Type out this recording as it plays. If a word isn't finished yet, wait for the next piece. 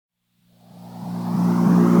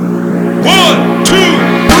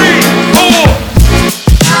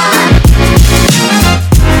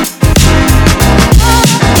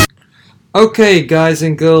Okay, guys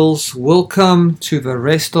and girls, welcome to the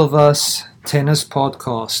Rest of Us Tennis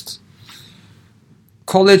Podcast.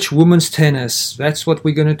 College women's tennis, that's what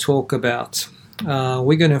we're going to talk about.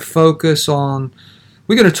 We're going to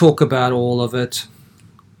talk about all of it.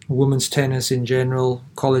 Women's tennis in general,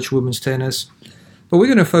 college women's tennis. But we're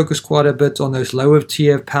going to focus quite a bit on those lower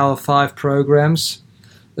tier Power 5 programs,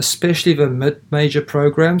 especially the mid-major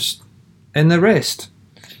programs and the rest.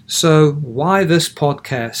 So why this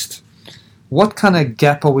podcast? What kind of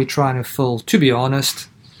gap are we trying to fill? To be honest,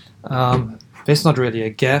 there's not really a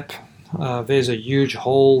gap. There's a huge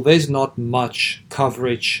hole. There's not much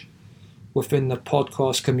coverage within the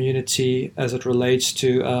podcast community as it relates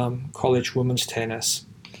to college women's tennis.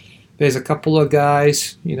 There's a couple of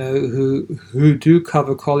guys, who do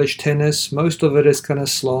cover college tennis. Most of it is kind of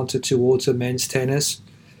slanted towards the men's tennis.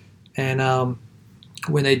 And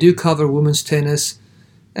when they do cover women's tennis,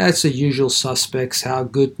 it's the usual suspects, how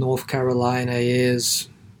good North Carolina is,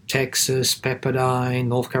 Texas, Pepperdine,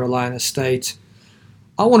 North Carolina State.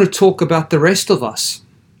 I want to talk about the rest of us.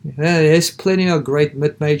 There's plenty of great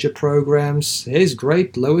mid-major programs. There's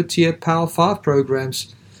great lower-tier Power 5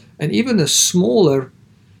 programs. And even the smaller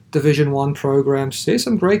Division 1 programs, there's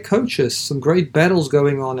some great coaches, some great battles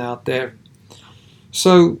going on out there.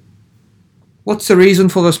 So, what's the reason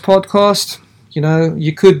for this podcast?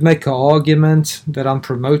 You could make an argument that I'm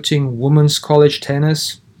promoting women's college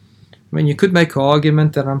tennis. You could make an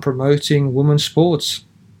argument that I'm promoting women's sports.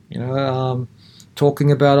 Talking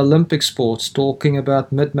about Olympic sports, talking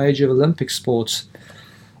about mid-major Olympic sports.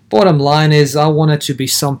 Bottom line is, I want it to be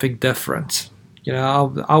something different.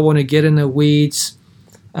 I want to get in the weeds.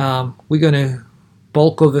 Bulk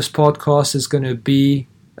of this podcast is going to be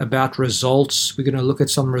about results. We're going to look at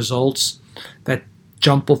some results that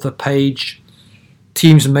jump off the page.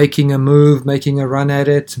 Teams making a move, making a run at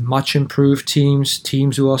it, much improved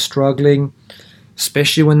teams who are struggling,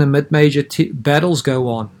 especially when the mid-major battles go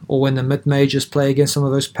on, or when the mid-majors play against some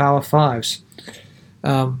of those Power 5s.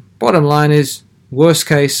 Bottom line is, worst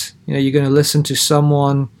case, you're going to listen to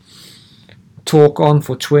someone talk on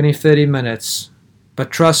for 20, 30 minutes. But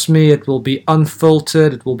trust me, it will be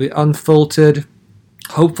unfiltered.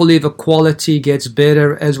 Hopefully the quality gets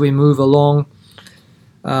better as we move along.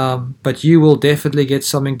 But you will definitely get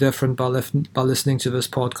something different by listening to this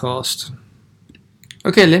podcast.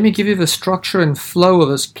 Okay, let me give you the structure and flow of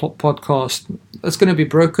this podcast. It's going to be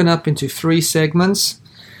broken up into 3 segments.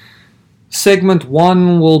 Segment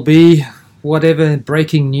 1 will be whatever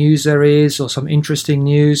breaking news there is, or some interesting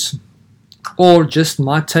news, or just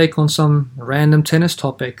my take on some random tennis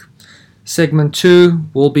topic. Segment 2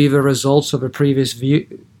 will be the results of a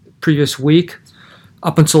previous week.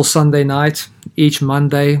 Up until Sunday night, each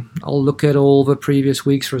Monday, I'll look at all the previous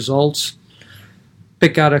week's results,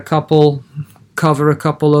 pick out a couple, cover a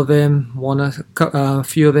couple of them, a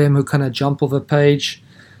few of them who kind of jump off the page.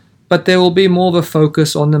 But there will be more of a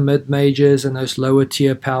focus on the mid-majors and those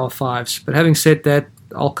lower-tier Power 5s. But having said that,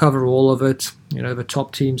 I'll cover all of it, the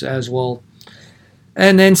top teams as well.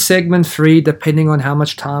 And then segment 3, depending on how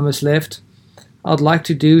much time is left, I'd like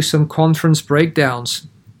to do some conference breakdowns.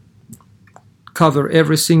 Cover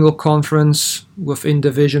every single conference within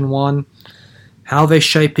Division 1, how they're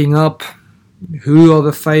shaping up, who are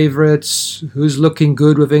the favorites, who's looking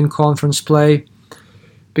good within conference play.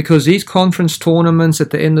 Because these conference tournaments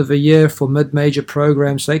at the end of the year for mid-major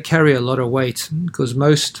programs, they carry a lot of weight. Because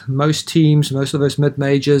most teams, most of those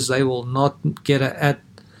mid-majors, they will not get an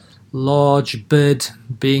at-large bid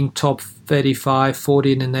being top 35,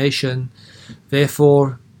 40 in the nation.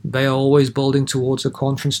 Therefore, they are always building towards the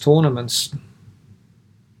conference tournaments.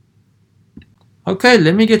 Okay,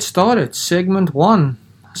 let me get started. Segment 1,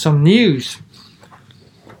 some news.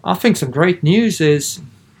 I think some great news is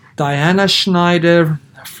Diana Schneider,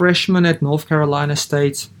 a freshman at North Carolina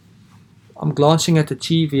State. I'm glancing at the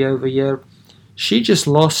TV over here. She just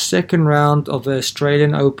lost second round of the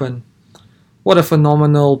Australian Open. What a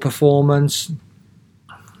phenomenal performance.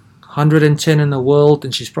 110 in the world,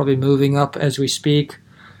 and she's probably moving up as we speak.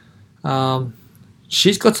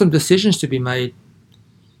 She's got some decisions to be made.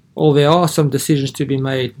 Or there are some decisions to be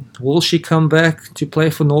made. Will she come back to play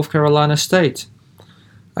for North Carolina State?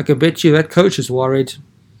 I can bet you that coach is worried.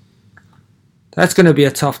 That's going to be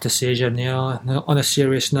a tough decision, on a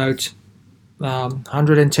serious note.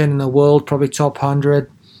 110 in the world, probably top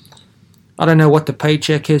 100. I don't know what the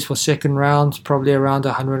paycheck is for second round, probably around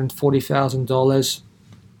 $140,000.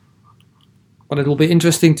 But it will be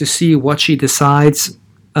interesting to see what she decides.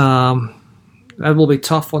 That will be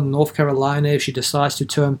tough on North Carolina if she decides to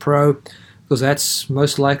turn pro, because that's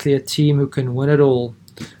most likely a team who can win it all.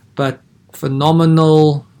 But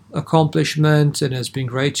phenomenal accomplishment, and it's been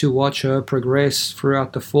great to watch her progress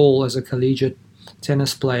throughout the fall as a collegiate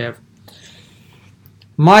tennis player.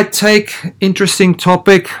 My take, interesting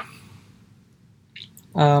topic.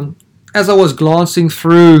 As I was glancing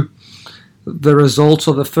through the results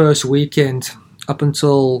of the first weekend up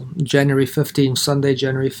until January 15th, Sunday,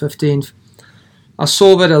 January 15th, I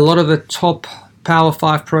saw that a lot of the top Power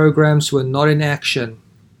 5 programs were not in action.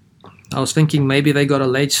 I was thinking maybe they got a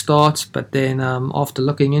late start, but then after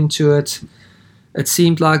looking into it, it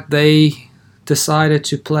seemed like they decided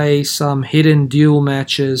to play some hidden duel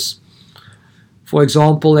matches. For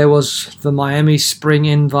example, there was the Miami Spring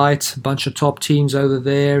Invite, a bunch of top teams over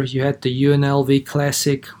there. You had the UNLV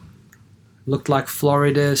Classic, looked like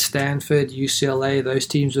Florida, Stanford, UCLA, those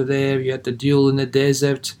teams were there. You had the Duel in the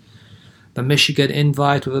Desert, the Michigan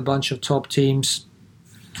Invite with a bunch of top teams.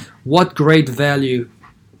 What great value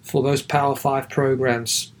for those Power 5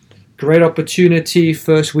 programs. Great opportunity,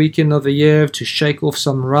 first weekend of the year, to shake off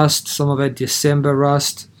some rust, some of that December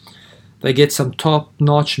rust. They get some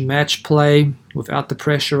top-notch match play without the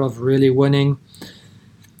pressure of really winning.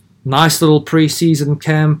 Nice little preseason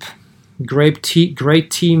camp. Great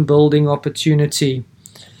team building opportunity.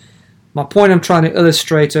 My point I'm trying to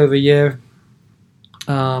illustrate over here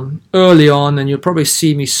early on, and you'll probably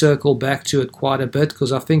see me circle back to it quite a bit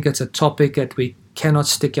because I think it's a topic that we cannot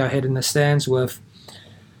stick our head in the sands with,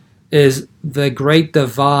 is the great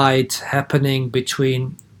divide happening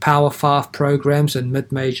between Power 5 programs and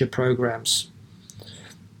mid-major programs.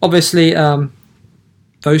 Obviously,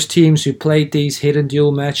 those teams who played these hidden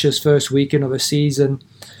duel matches first weekend of a season,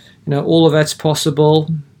 all of that's possible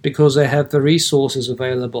because they have the resources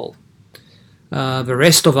available. The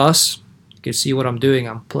rest of us, you can see what I'm doing,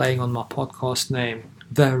 I'm playing on my podcast name.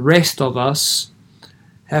 The rest of us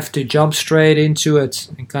have to jump straight into it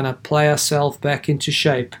and kind of play ourselves back into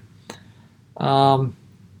shape. But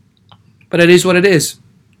it is what it is,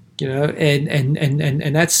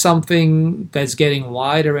 and that's something that's getting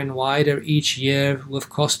wider and wider each year with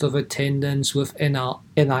cost of attendance, with NIL,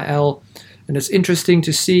 and it's interesting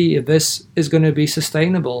to see if this is going to be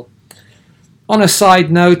sustainable. On a side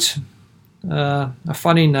note, a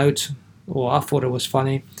funny note, or I thought it was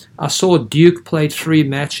funny, I saw Duke played 3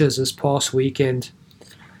 matches this past weekend.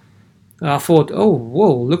 I thought, oh,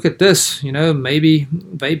 whoa, look at this. Maybe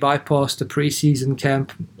they bypassed the preseason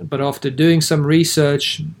camp. But after doing some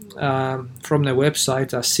research from their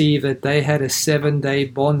website, I see that they had a 7-day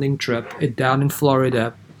bonding trip down in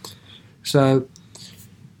Florida. So,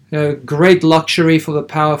 great luxury for the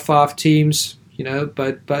Power 5 teams,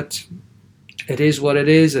 but it is what it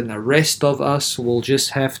is, and the rest of us will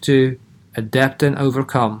just have to adapt and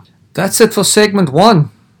overcome. That's it for segment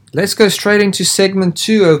 1. Let's go straight into segment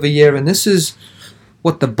 2 over here, and this is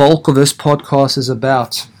what the bulk of this podcast is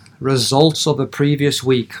about. Results of the previous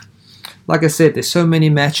week. Like I said, there's so many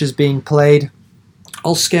matches being played.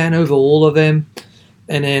 I'll scan over all of them,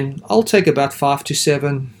 and then I'll take about 5 to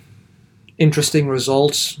 7 interesting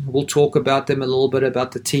results. We'll talk about them a little bit,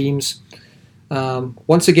 about the teams.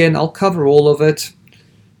 Once again, I'll cover all of it,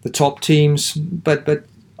 the top teams, but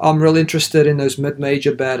I'm real interested in those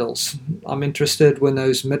mid-major battles. I'm interested when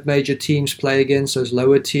those mid-major teams play against those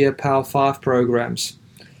lower-tier Power 5 programs,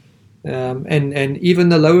 and even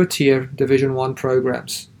the lower-tier Division 1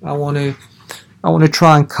 programs. I want to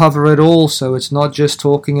try and cover it all, so it's not just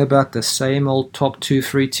talking about the same old top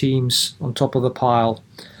 2-3 teams on top of the pile.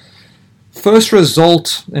 First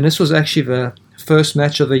result, and this was actually the first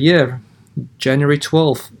match of the year, January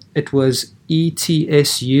 12th. It was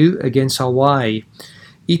ETSU against Hawaii.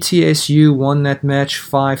 ETSU won that match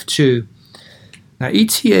 5-2. Now,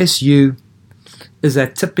 ETSU is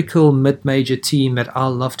that typical mid-major team that I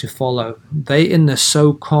love to follow. They in the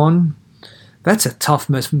SoCon, that's a tough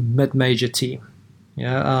mid-major team.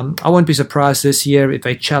 I won't be surprised this year if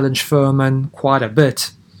they challenge Furman quite a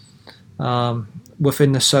bit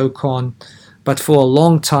within the SoCon. But for a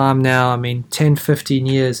long time now, 10, 15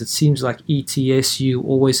 years, it seems like ETSU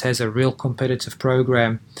always has a real competitive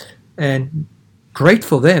program. And great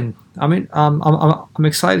for them. I'm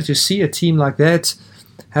excited to see a team like that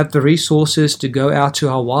have the resources to go out to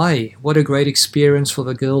Hawaii. What a great experience for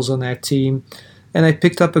the girls on that team. And they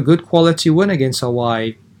picked up a good quality win against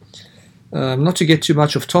Hawaii. Not to get too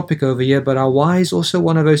much off topic over here, but Hawaii is also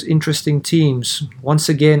one of those interesting teams. Once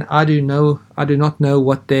again, I do not know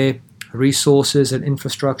what their resources and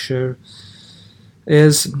infrastructure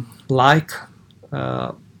is like.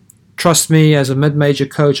 Trust me, as a mid-major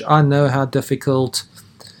coach, I know how difficult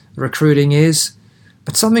recruiting is.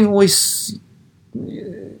 But something always,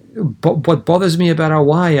 what bothers me about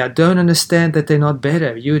Hawaii, I don't understand that they're not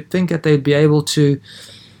better. You would think that they'd be able to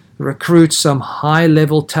recruit some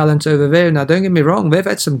high-level talent over there. Now, don't get me wrong, they've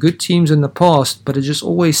had some good teams in the past, but it just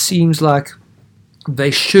always seems like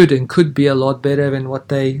they should and could be a lot better than what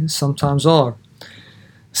they sometimes are.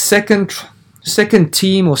 Second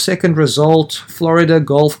team or second result, Florida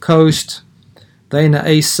Gulf Coast. They in the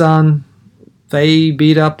ASUN. They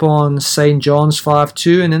beat up on St. John's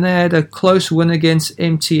 5-2, and then they had a close win against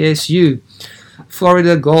MTSU.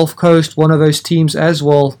 Florida Gulf Coast, one of those teams as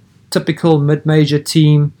well. Typical mid-major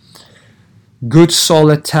team. Good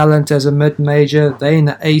solid talent as a mid-major. They in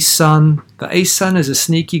the ASUN. The ASUN is a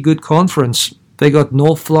sneaky good conference. They got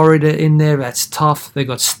North Florida in there, that's tough. They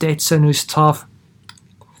got Stetson, who's tough.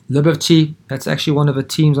 Liberty, that's actually one of the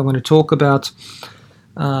teams I'm going to talk about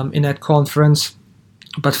in that conference.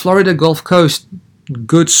 But Florida Gulf Coast,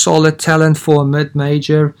 good solid talent for a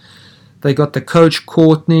mid-major. They got the coach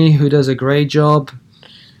Courtney, who does a great job.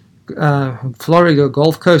 Florida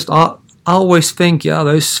Gulf Coast, I always think,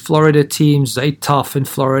 those Florida teams, they tough in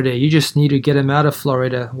Florida. You just need to get them out of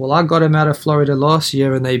Florida. Well, I got them out of Florida last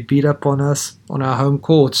year, and they beat up on us on our home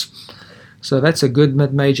courts. So that's a good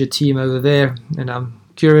mid-major team over there, and I'm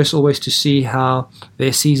curious always to see how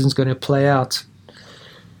their season's going to play out.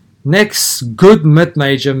 Next, good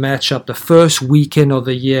mid-major matchup, the first weekend of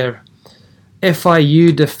the year.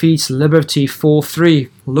 FIU defeats Liberty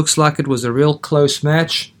 4-3. Looks like it was a real close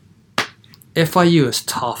match. FIU is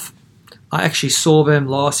tough. I actually saw them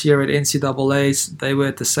last year at NCAA's. They were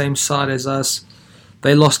at the same side as us.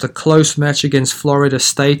 They lost a close match against Florida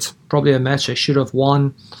State. Probably a match they should have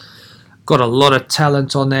won. Got a lot of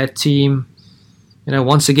talent on that team.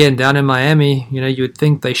 Once again, down in Miami, you would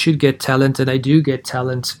think they should get talent, and they do get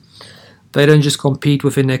talent. They don't just compete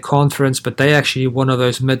within their conference, but they actually one of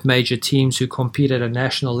those mid-major teams who compete at a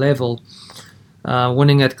national level.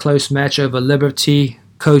 Winning that close match over Liberty.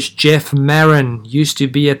 Coach Jeff Marin used to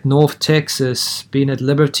be at North Texas, been at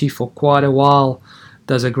Liberty for quite a while.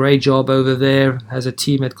 Does a great job over there. Has a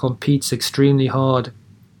team that competes extremely hard.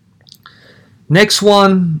 Next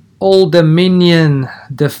one, Old Dominion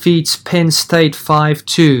defeats Penn State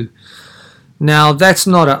 5-2. Now, that's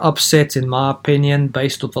not an upset in my opinion,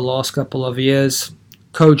 based on the last couple of years.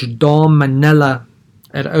 Coach Dom Manella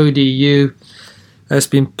at ODU has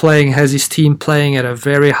his team playing at a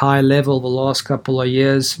very high level the last couple of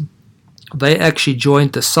years. They actually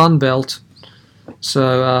joined the Sun Belt.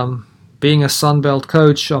 So, being a Sun Belt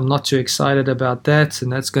coach, I'm not too excited about that,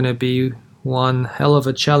 and that's going to be one hell of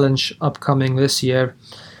a challenge upcoming this year.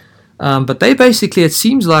 But they basically, it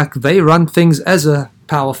seems like they run things as a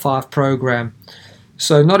Power 5 program.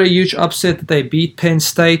 So not a huge upset that they beat Penn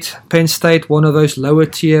State. Penn State, one of those lower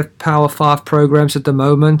tier Power 5 programs at the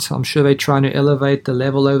moment. I'm sure they're trying to elevate the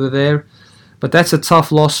level over there. But that's a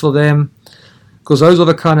tough loss for them, because those are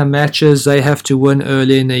the kind of matches they have to win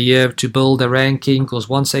early in the year to build a ranking, because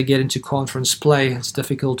once they get into conference play, it's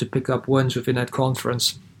difficult to pick up wins within that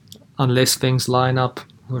conference unless things line up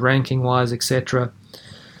ranking-wise, etc.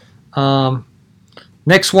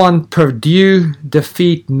 Next one, Purdue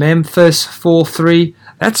defeat Memphis 4-3.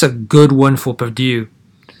 That's a good win for Purdue.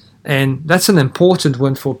 And that's an important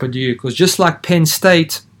win for Purdue, because just like Penn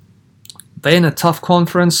State, they're in a tough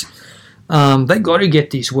conference. They got to get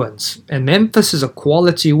these wins. And Memphis is a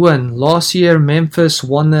quality win. Last year, Memphis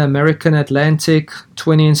won the American Atlantic,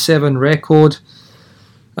 20-7 record.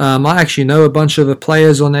 I actually know a bunch of the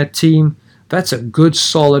players on that team. That's a good,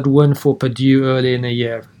 solid win for Purdue early in the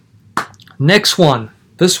year. Next one.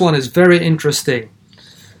 This one is very interesting.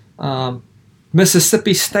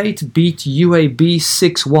 Mississippi State beat UAB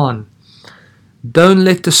 6-1. Don't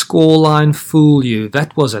let the scoreline fool you.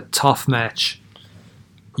 That was a tough match.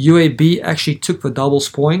 UAB actually took the doubles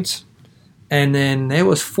point, and then there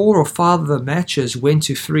was 4 or 5 of the matches went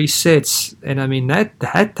to 3 sets. And I mean,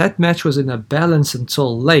 that match was in a balance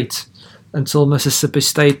until late, until Mississippi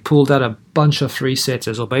State pulled out a bunch of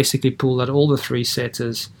 3-setters, or basically pulled out all the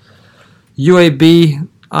 3-setters. UAB,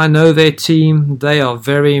 I know their team. They are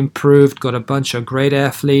very improved, got a bunch of great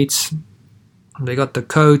athletes. They got the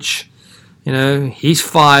coach, he's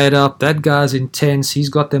fired up. That guy's intense. He's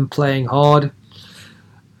got them playing hard.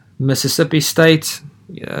 Mississippi State,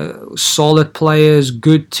 solid players,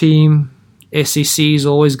 good team. SEC is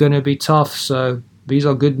always going to be tough, so these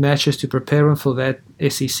are good matches to prepare them for that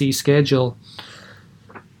SEC schedule.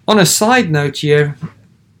 On a side note here,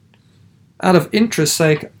 out of interest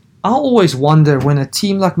sake, I always wonder when a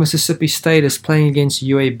team like Mississippi State is playing against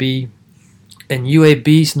UAB, and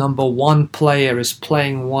UAB's number 1 player is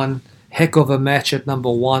playing one heck of a match at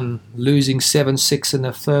number 1, losing 7-6 in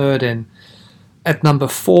the third, and at number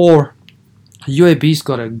 4, UAB's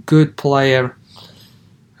got a good player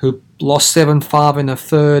who lost 7-5 in the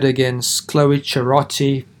third against Chloe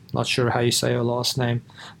Chirotti. Not sure how you say her last name.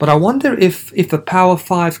 But I wonder if the Power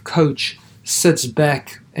 5 coach sits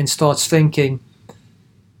back and starts thinking,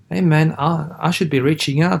 hey man, I should be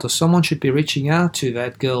reaching out, or someone should be reaching out to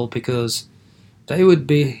that girl, because they would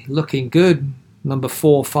be looking good, number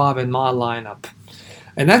 4 or 5 in my lineup.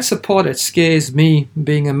 And that's the part that scares me,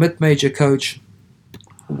 being a mid-major coach.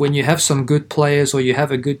 When you have some good players or you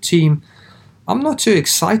have a good team, I'm not too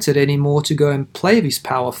excited anymore to go and play these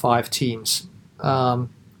Power 5 teams.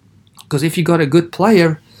 Because if you got a good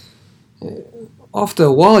player, after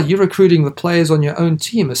a while you're recruiting the players on your own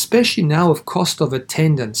team, especially now with cost of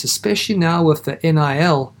attendance, especially now with the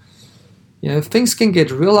NIL. Things can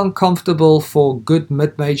get real uncomfortable for good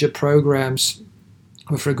mid-major programs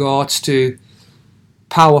with regards to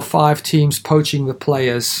Power 5 teams poaching the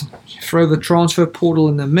players. Throw the transfer portal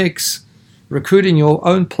in the mix, recruiting your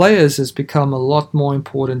own players has become a lot more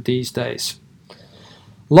important these days.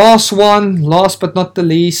 Last but not the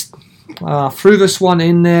least, threw this one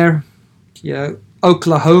in there.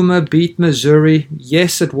 Oklahoma beat Missouri.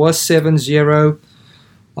 Yes, it was 7-0.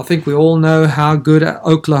 I think we all know how good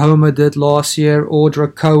Oklahoma did last year.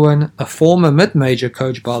 Audra Cohen, a former mid-major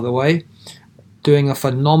coach, by the way, doing a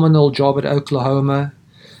phenomenal job at Oklahoma.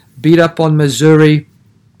 Beat up on Missouri.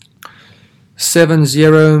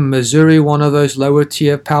 7-0. Missouri, one of those lower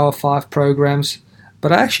tier Power 5 programs.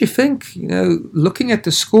 But I actually think, looking at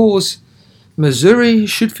the scores, Missouri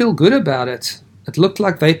should feel good about it. It looked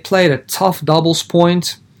like they played a tough doubles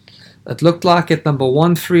point. It looked like at number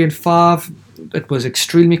 1, 3, and 5, it was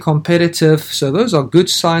extremely competitive. So those are good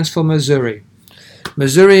signs for Missouri.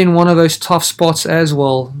 Missouri in one of those tough spots as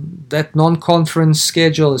well. That non-conference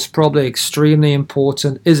schedule is probably extremely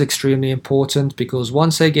important, because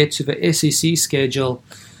once they get to the SEC schedule,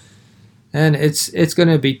 and it's going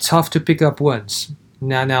to be tough to pick up wins.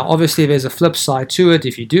 Now, obviously, there's a flip side to it.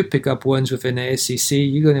 If you do pick up wins within the SEC,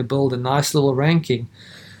 you're going to build a nice little ranking.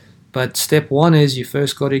 But step 1 is you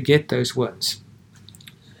first got to get those wins.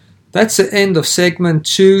 That's the end of segment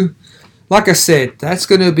 2. Like I said, that's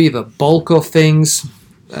going to be the bulk of things.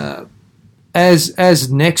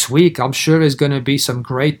 As next week, I'm sure there's going to be some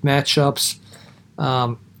great matchups.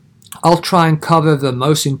 I'll try and cover the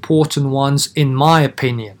most important ones, in my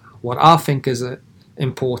opinion, what I think is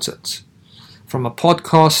important. From a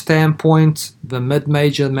podcast standpoint, the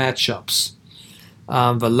mid-major matchups,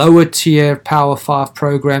 the lower tier Power 5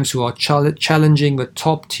 programs who are challenging the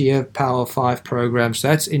top tier Power 5 programs.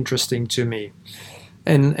 That's interesting to me.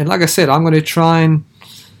 And like I said, I'm going to try and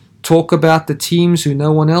talk about the teams who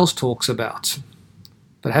no one else talks about.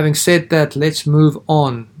 But having said that, let's move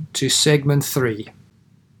on to segment 3.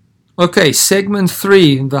 Okay, segment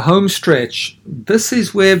 3, the home stretch. This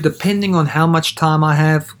is where, depending on how much time I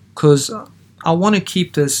have, because I want to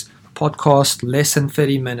keep this podcast less than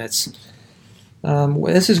 30 minutes.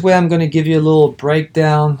 This is where I'm going to give you a little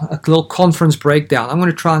breakdown, a little conference breakdown. I'm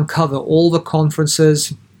going to try and cover all the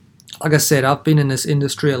conferences. Like I said, I've been in this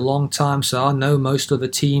industry a long time, so I know most of the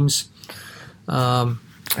teams. And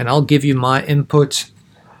I'll give you my input.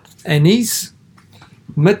 And these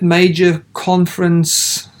mid-major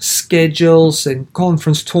conference schedules and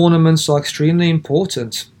conference tournaments are extremely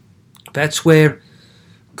important. That's where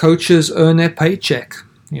coaches earn their paycheck.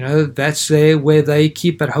 That's where they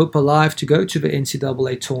keep that hope alive to go to the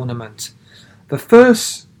NCAA tournament. The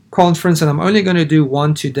first conference, and I'm only going to do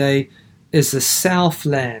one today, is the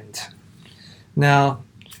Southland. Now,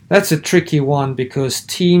 that's a tricky one because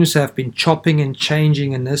teams have been chopping and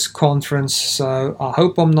changing in this conference, so I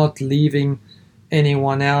hope I'm not leaving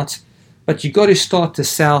anyone out. But you got to start the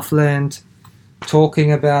Southland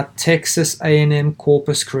talking about Texas A&M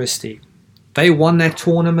Corpus Christi. They won that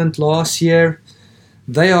tournament last year.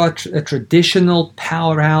 They are a traditional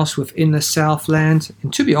powerhouse within the Southland,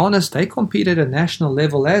 and to be honest, they compete at a national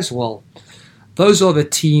level as well. Those are the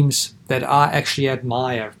teams that I actually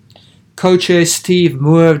admire. Coach here, Steve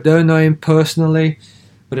Moore, don't know him personally,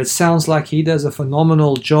 but it sounds like he does a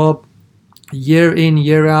phenomenal job. Year in,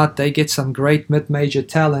 year out, they get some great mid-major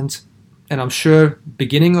talent, and I'm sure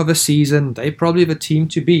beginning of the season, they probably the team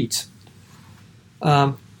to beat.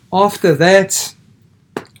 After that,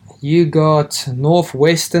 you got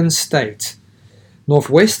Northwestern State.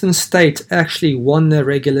 Northwestern State actually won their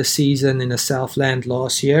regular season in the Southland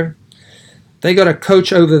last year. They got a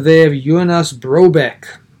coach over there, Jonas Brobeck.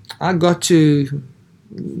 I got to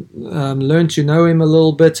learn to know him a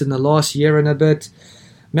little bit in the last year and a bit.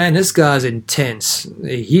 Man, this guy's intense.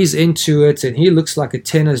 He's into it, and he looks like a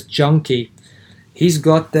tennis junkie. He's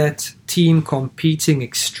got that team competing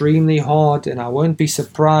extremely hard, and I won't be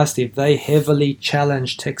surprised if they heavily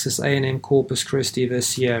challenge Texas A&M Corpus Christi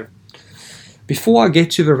this year. Before I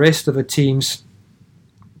get to the rest of the teams,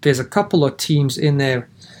 there's a couple of teams in there.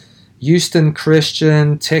 Houston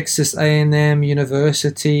Christian, Texas A&M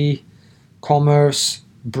University, Commerce,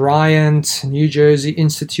 Bryant, New Jersey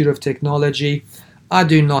Institute of Technology. I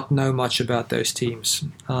do not know much about those teams.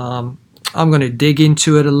 I'm going to dig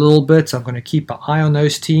into it a little bit. I'm going to keep an eye on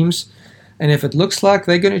those teams. And if it looks like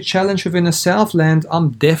they're going to challenge within the Southland,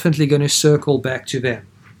 I'm definitely going to circle back to them.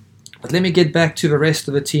 But let me get back to the rest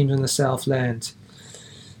of the teams in the Southland.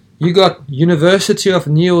 You got University of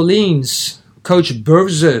New Orleans, Coach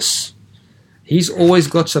Burzes. He's always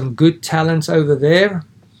got some good talent over there.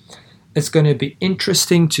 It's going to be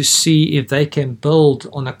interesting to see if they can build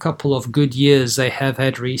on a couple of good years they have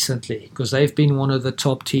had recently, because they've been one of the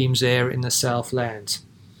top teams there in the Southland.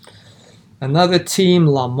 Another team,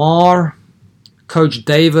 Lamar, Coach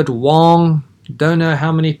David Wong. Don't know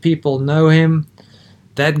how many people know him.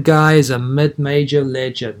 That guy is a mid-major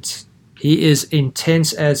legend. He is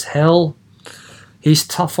intense as hell. He's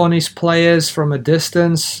tough on his players from a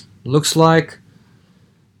distance. Looks like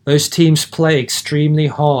those teams play extremely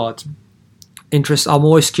hard. I'm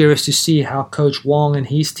always curious to see how Coach Wong and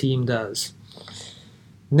his team does.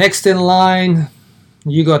 Next in line,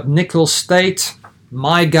 you got Nicholls State.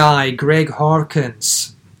 My guy, Greg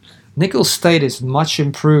Harkins. Nicholls State is much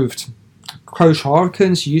improved. Coach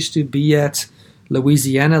Harkins used to be at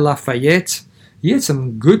Louisiana Lafayette. He had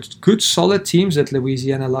some good solid teams at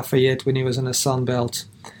Louisiana Lafayette when he was in the Sun Belt.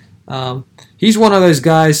 He's one of those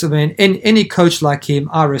guys, I mean, any coach like him,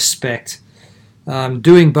 I respect.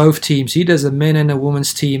 Doing both teams. He does a men and a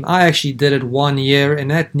women's team. I actually did it 1 year, and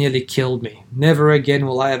that nearly killed me. Never again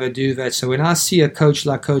will I ever do that. So when I see a coach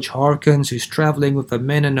like Coach Harkins, who's traveling with a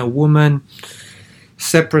men and a woman,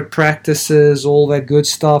 separate practices, all that good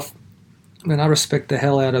stuff, and I respect the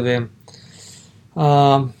hell out of him.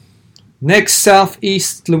 Next,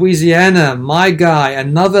 Southeast Louisiana, my guy,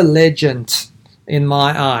 another legend in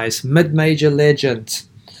my eyes, mid-major legend.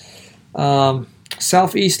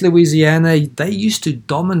 Southeast Louisiana, they used to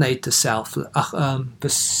dominate the Southland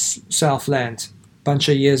a bunch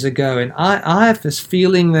of years ago, and I have this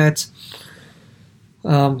feeling that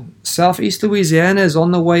Southeast Louisiana is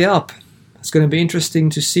on the way up. It's going to be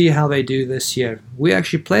interesting to see how they do this year. We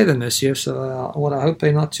actually play them this year, so I hope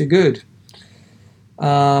they're not too good.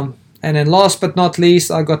 And then last but not least,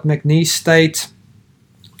 I got McNeese State.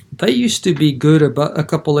 They used to be good about a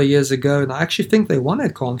couple of years ago, and I actually think they won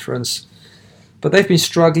that conference. But they've been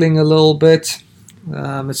struggling a little bit.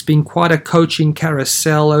 It's been quite a coaching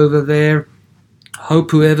carousel over there. Hope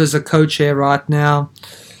whoever's a coach here right now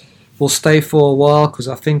will stay for a while, because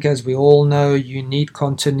I think, as we all know, you need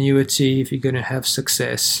continuity if you're going to have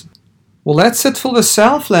success. Well, that's it for the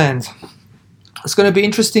Southland. It's going to be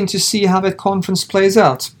interesting to see how that conference plays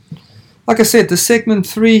out. Like I said, the segment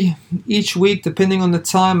 3, each week, depending on the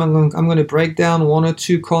time, I'm going to break down 1 or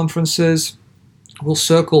 2 conferences. We'll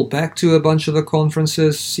circle back to a bunch of the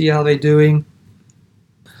conferences, see how they're doing,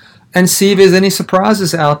 and see if there's any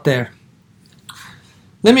surprises out there.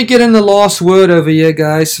 Let me get in the last word over here,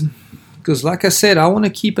 guys, because like I said, I want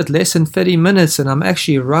to keep it less than 30 minutes, and I'm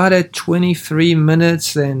actually right at 23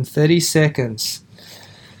 minutes and 30 seconds.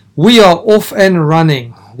 We are off and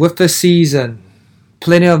running with the season.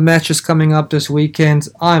 Plenty of matches coming up this weekend.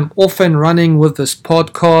 I'm off and running with this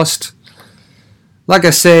podcast. Like I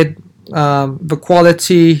said, the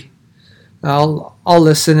quality, I'll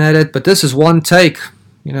listen at it, but this is one take.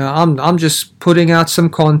 You know, I'm just putting out some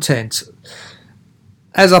content.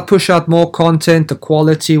 As I push out more content, the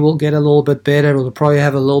quality will get a little bit better. It'll probably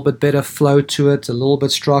have a little bit better flow to it, a little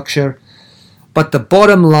bit structure. But the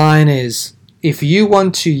bottom line is, if you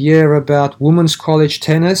want to hear about women's college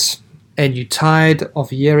tennis and you're tired of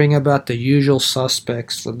hearing about the usual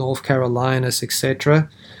suspects, the North Carolinas, etc.,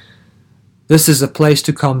 this is a place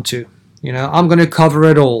to come to. You know, I'm going to cover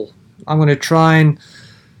it all. I'm going to try and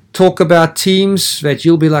talk about teams that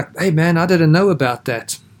you'll be like, hey man, I didn't know about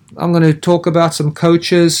that. I'm going to talk about some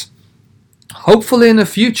coaches. Hopefully in the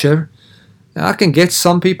future, I can get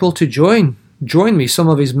some people to join me, some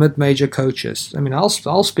of these mid-major coaches. I mean,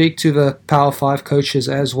 I'll speak to the Power 5 coaches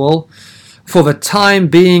as well. For the time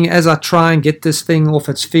being, as I try and get this thing off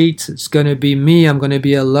its feet, it's going to be me. I'm going to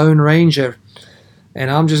be a lone ranger,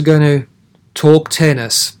 and I'm just going to talk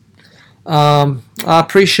tennis. I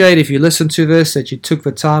appreciate if you listen to this, that you took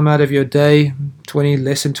the time out of your day,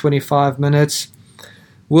 less than 25 minutes.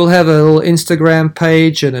 We'll have a little Instagram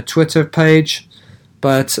page and a Twitter page,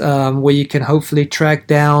 but where you can hopefully track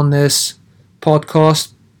down this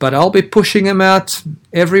podcast. But I'll be pushing them out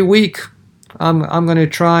every week. I'm going to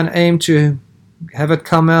try and aim to have it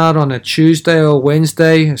come out on a Tuesday or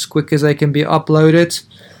Wednesday as quick as they can be uploaded.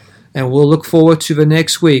 And we'll look forward to the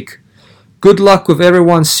next week. Good luck with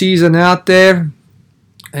everyone's season out there.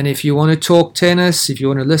 And if you want to talk tennis, if you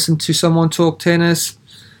want to listen to someone talk tennis,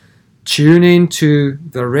 tune in to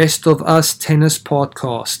the Rest of Us Tennis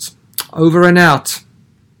podcast. Over and out.